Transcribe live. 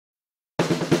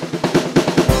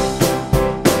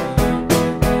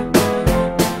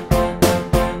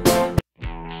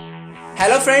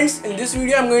Hello friends, in this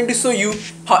video I'm going to show you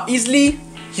how easily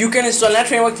you can install Net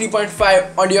Framework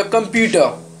 3.5 on your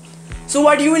computer. So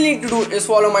what you will need to do is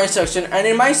follow my instruction, and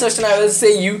in my instruction I will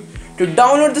say you to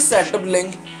download the setup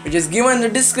link which is given in the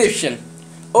description.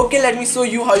 Okay, let me show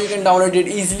you how you can download it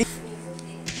easily.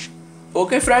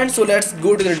 Okay friends, so let's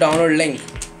go to the download link.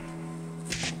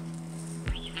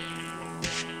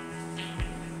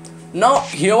 Now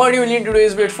here what you will need to do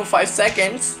is wait for 5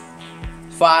 seconds.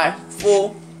 5,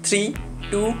 4, 3,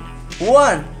 2,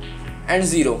 1 and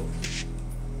 0.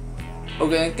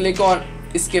 Okay, click on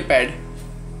escape pad.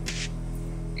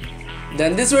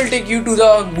 Then this will take you to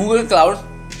the Google Cloud,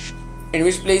 in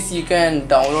which place you can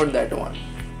download that one.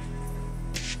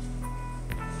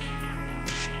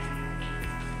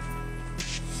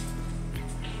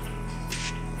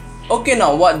 Okay,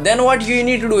 now what you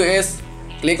need to do is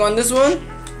click on this one.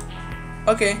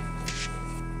 Okay,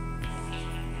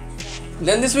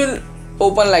 then this will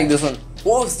open like this one.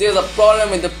 Oh, there's a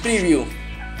problem with the preview.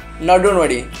 Now don't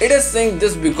worry, it is saying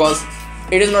this because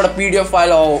it is not a PDF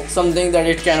file or something that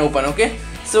it can open. Okay,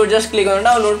 so just click on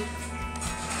download.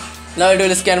 Now it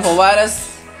will scan for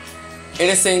virus. It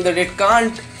is saying that it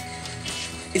can't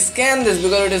scan this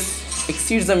because it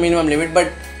exceeds the minimum limit,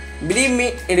 but believe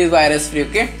me, it is virus free.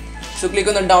 Okay, so click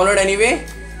on the download anyway.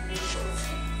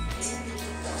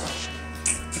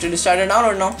 It will start a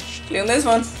download now. Click on this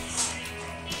one.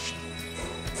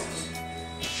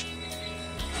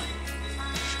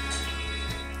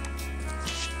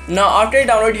 Now after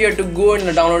download, you have to go in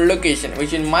the download location,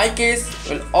 which in my case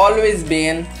will always be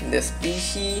in this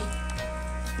PC,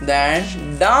 then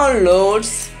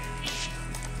downloads,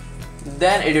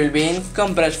 then it will be in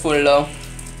compressed folder.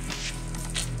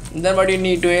 Then what you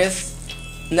need to is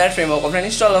Net Framework offline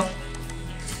installer.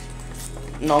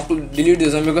 Now to delete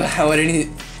this one because I have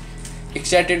already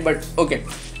extracted, but okay.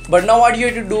 But now what you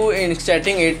have to do in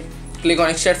extracting it, click on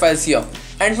extract files here.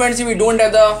 And friends, if you don't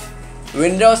have the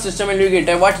Windows System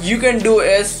Navigator, what you can do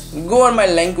is go on my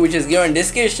link which is given in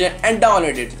description and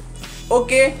download it.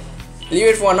 Okay, leave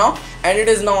it for now, and it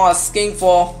is now asking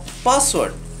for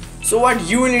password. So what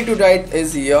you will need to write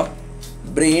is here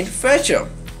BrainFetcher.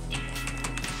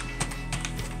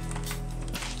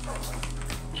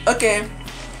 Okay,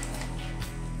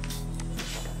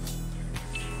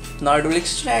 now it will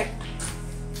extract.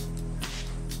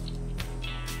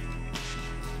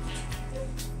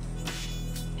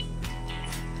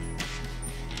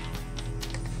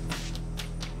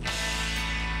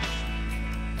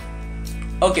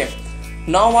 Okay,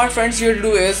 now what friends you have to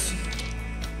do is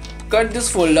cut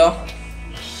this folder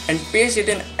and paste it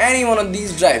in any one of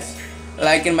these drives.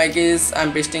 Like in my case,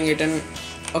 I'm pasting it in,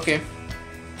 okay,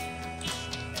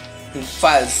 in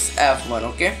files F1.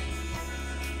 Okay,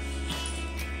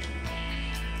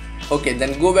 okay,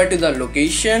 then go back to the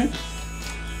location,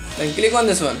 then click on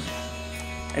this one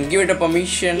and give it a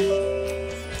permission.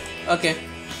 Okay,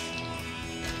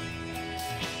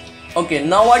 okay,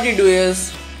 now what you do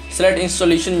is select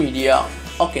installation media.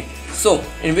 Okay, so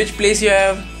in which place you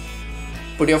have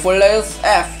put your folder is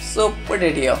F, so put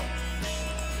it here.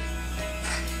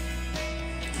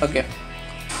 Okay,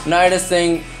 now it is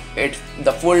saying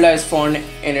the folder is found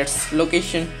in its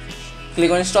location.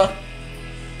 Click on install.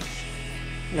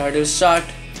 Now it will start.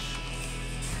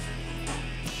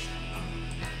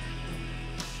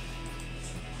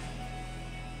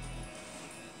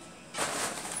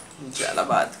 ज़्यादा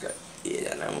बात कर ये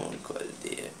जाना मुंह खोलती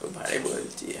है तो भाड़े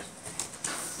बोलती है.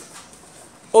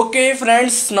 Okay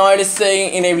friends, now it is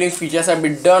saying enabling features have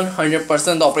been done,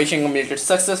 100% the operation completed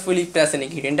successfully. Press any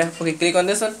key enter. Okay, click on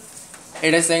this one.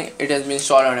 It is saying it has been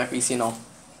installed on a PC now.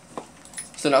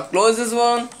 So now close this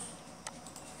one,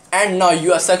 and now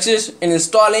you are success in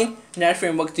installing Net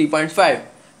Framework 3.5.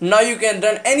 Now you can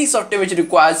run any software which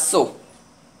requires so.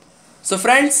 So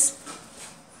friends,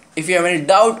 if you have any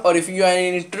doubt or if you are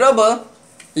in any trouble,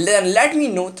 then let me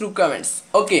know through comments.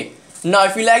 Okay, now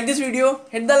if you like this video,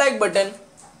 hit the like button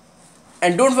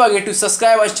and don't forget to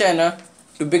subscribe our channel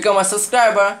to become a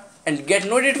subscriber and get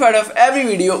notified of every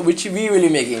video which we will be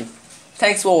making.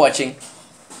 Thanks for watching.